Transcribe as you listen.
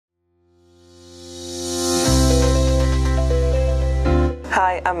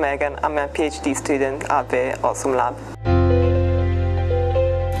I'm Megan. I'm a PhD student at the AWESM lab.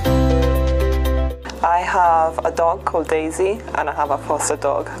 I have a dog called Daisy and I have a foster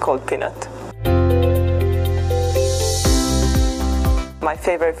dog called Peanut. My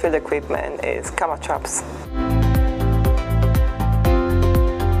favorite field equipment is camera traps.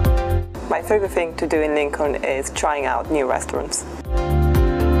 My favorite thing to do in Lincoln is trying out new restaurants.